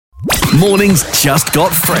Mornings just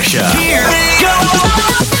got fresher. Here we go.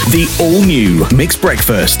 The all-new Mixed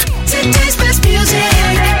Breakfast. Today's best music.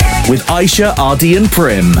 With Aishah, Ardy and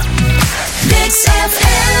Prem. Mix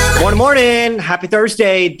FM. Morning. Happy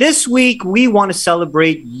Thursday. This week, we want to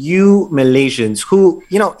celebrate you Malaysians who,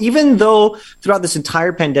 even though throughout this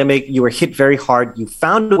entire pandemic, you were hit very hard, you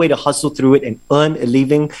found a way to hustle through it and earn a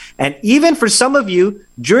living. And even for some of you,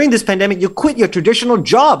 during this pandemic, you quit your traditional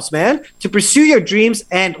jobs, man, to pursue your dreams.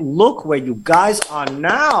 And look where you guys are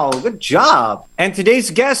now. Good job. And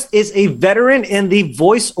today's guest is a veteran in the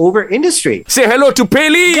voiceover industry. Say hello to Pei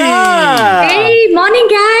Lee. Yeah. Hey, morning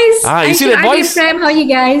guys. You see that voice? Prem, how are you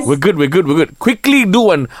guys? We're good. Quickly do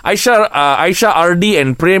one Aishah, Ardy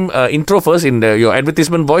and Prem intro first in your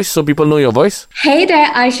advertisement voice so people know your voice. Hey there,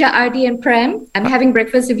 Aishah, Ardy and Prem. I'm having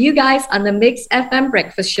breakfast with you guys on the Mix FM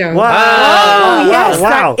Breakfast Show. Wow. Yes,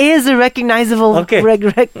 Wow. that is a recognizable. Okay.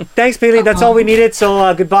 Thanks, Pei Lee. That's all we needed.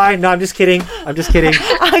 So goodbye. No, I'm just kidding. I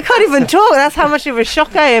can't even talk. That's how much of a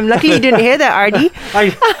shock I am. Luckily, you didn't hear that, Ardy.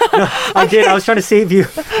 I did. I was trying to save you.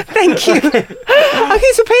 Thank you.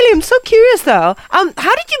 Okay, so Pei Lee, I'm so curious though. How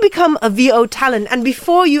did you become a VO talent? And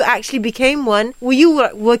before you actually became one, were you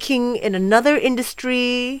working in another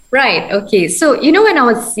industry? Right. Okay. So, when I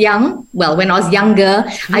was when I was younger,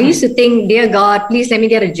 I used to think, dear God, please let me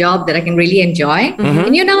get a job that I can really enjoy.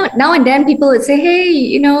 And now and then people would say,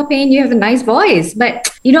 hey, Pei, you have a nice voice. But,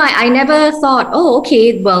 I never thought,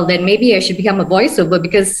 okay, well, then maybe I should become a voiceover,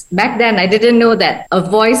 because back then I didn't know that a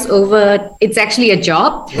voiceover, it's actually a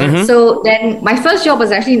job. So then my first job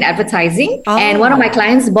was actually in advertising. And one of my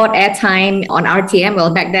clients bought airtime on RTM.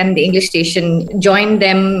 Well, back then the English station, joined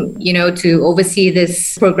them, to oversee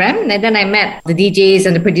this program. And then I met the DJs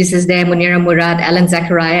and the producers there, Munira Murad, Alan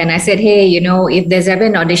Zachariah. And I said, hey, if there's ever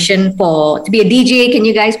an audition to be a DJ, can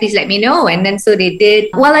you guys please let me know? And then so they did.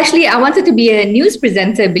 Well, actually, I wanted to be a news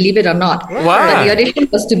presenter, believe it or not. Wow. But the audition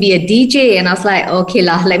was to be a DJ. And I was like, okay,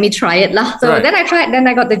 let me try it. So then I tried, then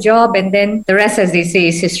I got the job. And then the rest, as they say,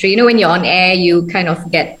 is history. When you're on air, you kind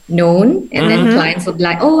of get known. And then clients will be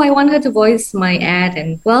like, I want her to voice my ad.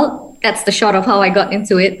 And well, that's the short of how I got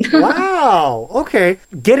into it. Wow. Okay.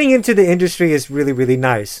 Getting into the industry is really, really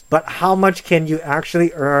nice. But how much can you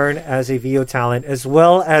actually earn as a VO talent, as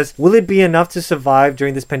well as will it be enough to survive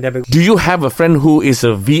during this pandemic? Do you have a friend who is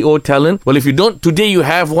a VO talent? Well, if you don't, today you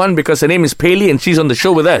have one, because her name is Pei Lee and she's on the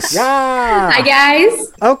show with us. Yeah. Hi,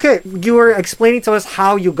 guys. Okay. You were explaining to us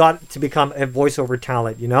how you got to become a voiceover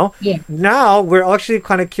talent, Yeah. Now, we're actually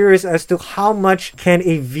kind of curious as to how much can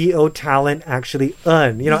a VO talent actually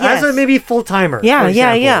earn, as a maybe full-timer.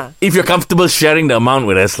 Yeah. If you're comfortable sharing the amount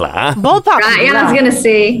with us, Ballpark. Right, I was going to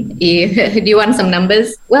say, do you want some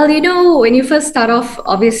numbers? Well, when you first start off,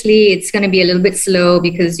 obviously it's going to be a little bit slow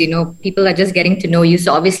because, people are just getting to know you.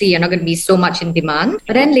 So obviously you're not going to be so much in demand.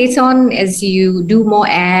 But then later on, as you do more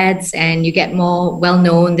ads and you get more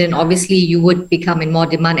well-known, then obviously you would become in more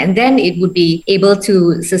demand. And then it would be able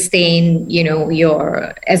to sustain,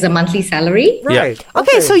 your as a monthly salary. Right. Yeah.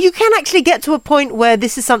 Okay, so you can actually get to a point where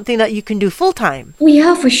this is something that you can do full-time. Oh,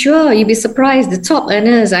 yeah, for sure. You'd be surprised. The top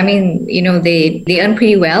earners, I mean, they earn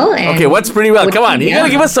pretty well. And Okay, what's pretty well? Come on, you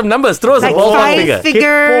gotta give us some numbers. Throw us Like a ballpark 5 figure.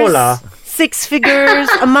 figures, Kipola. 6 figures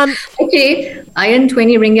a month. Okay, I earn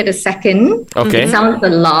 20 ringgit a second. Okay. It sounds a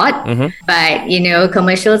lot, but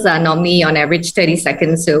commercials are normally on average 30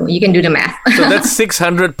 seconds, so you can do the math. So that's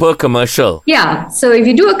 600 per commercial. Yeah, so if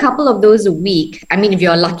you do a couple of those a week, I mean, if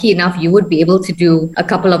you're lucky enough, you would be able to do a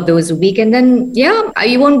couple of those a week. And then,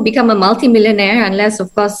 you won't become a multi-millionaire unless,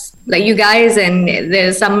 of course, like you guys and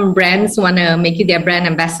there's some brands want to make you their brand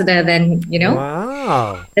ambassador, then,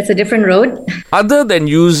 Wow. that's a different road. Other than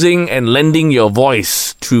using and lending your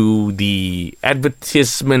voice to the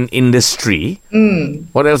advertisement industry,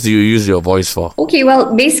 what else do you use your voice for? Okay,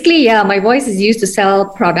 well, basically, my voice is used to sell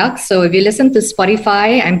products. So if you listen to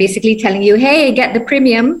Spotify, I'm basically telling you, hey, get the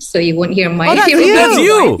premium, so you won't hear my... Oh, that's you. That's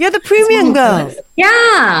you. You're the premium girl.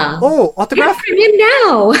 Yeah. Oh, Get autograph? premium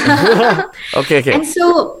now. Okay. And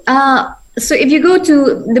so if you go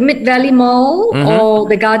to the Mid-Valley Mall or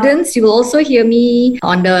the Gardens, you will also hear me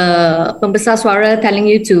on the Pembesar Suara telling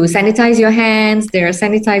you to sanitize your hands. There are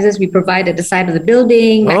sanitizers we provide at the side of the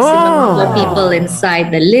building, maximum number of people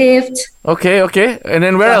inside the lift. Okay. And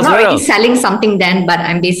then where I'm else? not Where really else? selling something then, but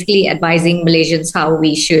I'm basically advising Malaysians how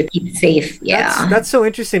we should keep safe. Yeah. That's so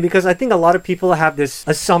interesting because I think a lot of people have this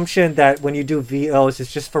assumption that when you do VOs,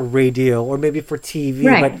 it's just for radio or maybe for TV.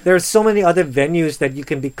 Right. But there are so many other venues that you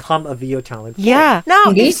can become a VO talent. for. Yeah. Now,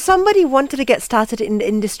 Indeed. if somebody wanted to get started in the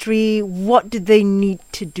industry, what do they need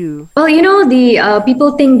to do? Well, the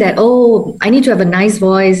people think that, I need to have a nice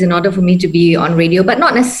voice in order for me to be on radio, but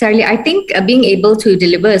not necessarily. I think being able to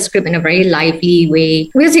deliver a script in a very lively way,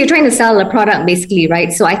 because you're trying to sell a product basically,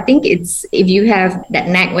 right? So I think it's, if you have that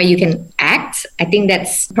knack where you can act, I think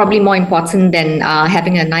that's probably more important than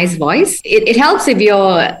having a nice voice. It helps if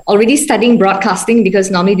you're already studying broadcasting,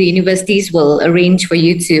 because normally the universities will arrange for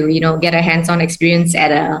you to, get a hands-on experience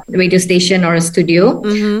at a radio station or a studio.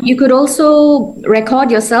 You could also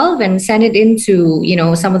record yourself and send it into,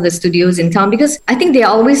 some of the studios in town, because I think they're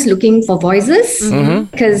always looking for voices,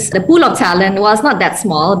 because the pool of talent, well, it's not that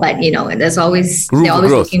small, but, they're always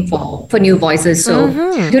growth. looking for new voices. So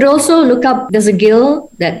you could also look up, there's a guild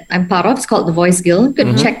that I'm part of, it's called the Voice Guild. You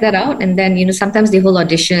could check that out. And then, sometimes they hold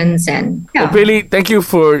auditions and Pei Lee, thank you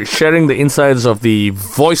for sharing the insides of the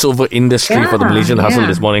voiceover industry for the Malaysian Hustle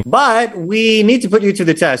this morning. But we need to put you to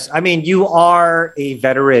the test. I mean, you are a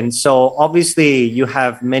veteran, so obviously you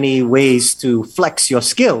have many ways to flex your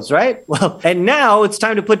skills, right? Well, and now it's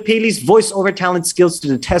time to put Pei Lee's voiceover talent skills to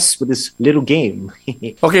the test with this little game.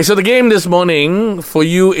 Okay, so the game this morning for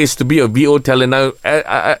you is to be a VO talent. Now,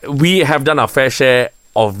 we have done our fair share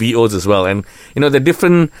of VOs as well. And, there are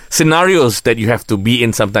different scenarios that you have to be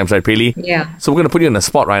in sometimes, right, Pei Lee? Yeah. So we're going to put you on the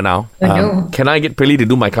spot right now. No. Can I get Pei Lee to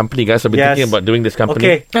do my company, guys? I've been Yes. thinking about doing this company.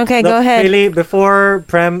 Okay, Look, go ahead. Pei Lee, before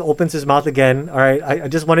Prem opens his mouth again, all right, I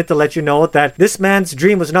just wanted to let you know that this man's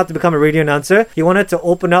dream was not to become a radio announcer. He wanted to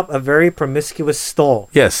open up a very promiscuous stall.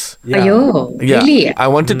 Yes. Ayo, Yeah. really? I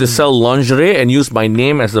wanted to sell lingerie and use my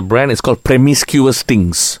name as the brand. It's called Promiscuous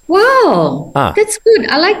Things. Wow. Ah. That's good.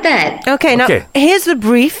 I like that. Okay, now Okay. here's the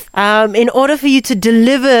brief. In order for you to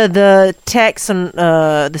deliver the text and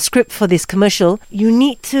the script for this commercial, you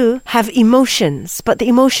need to have emotions. But the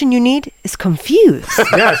emotion you need is confused.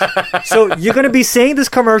 Yes. So you're going to be saying this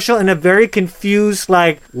commercial in a very confused,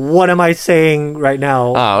 like, what am I saying right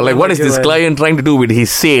now? Like, what is this client trying to do with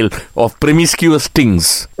his sale of Promiscuous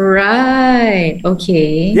Things? Right.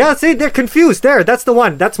 Okay. Yeah, see, they're confused. There, that's the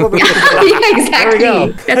one. That's what we're going to do. Yeah, exactly. There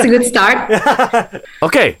we go. That's a good start.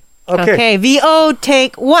 Okay. Okay, VO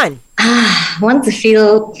take 1. Want to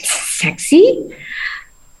feel sexy,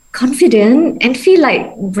 confident, and feel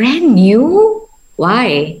like brand new?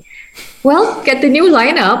 Why? Well, get the new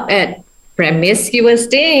lineup at Promiscuous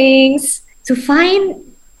Things to find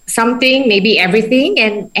something, maybe everything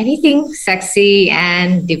and anything sexy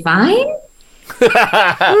and divine.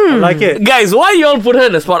 I like it. Guys, why you all put her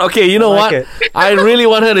in the spot? Okay, you know like what? it. I really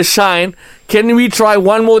want her to shine. Can we try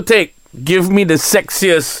one more take? Give me the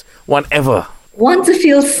sexiest one ever. Want to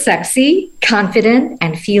feel sexy, confident,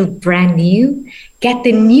 and feel brand new? Get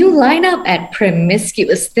the new lineup at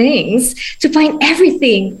Promiscuous Things to find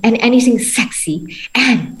everything and anything sexy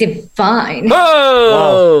and divine.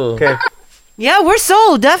 Oh! Okay. Yeah, we're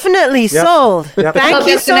sold. Definitely sold. Yep. Thank Hope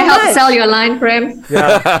you that's so gonna help much. sell your line, Prem.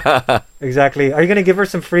 Yeah. Exactly. Are you going to give her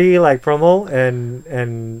some free, like, promo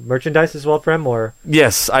and merchandise as well, Prem? Or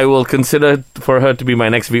Yes, I will consider for her to be my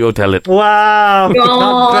next VO talent. wow. Oh,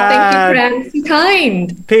 Not thank bad. you, Prem. So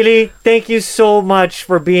kind. Pei Lee, thank you so much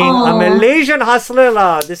for being a Malaysian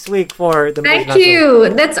hustler this week for the Malaysian Thank you.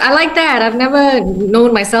 I like that. I've never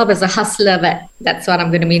known myself as a hustler, but that's what I'm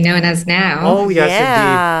going to be known as now. Oh, yes,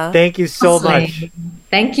 Yeah. indeed. Thank you so Hustling. much.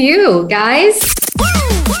 Thank you, guys.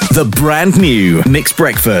 The brand new Mixed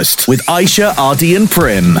Breakfast with Aishah, Ardy and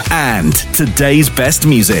Prim. And today's best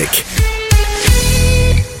music.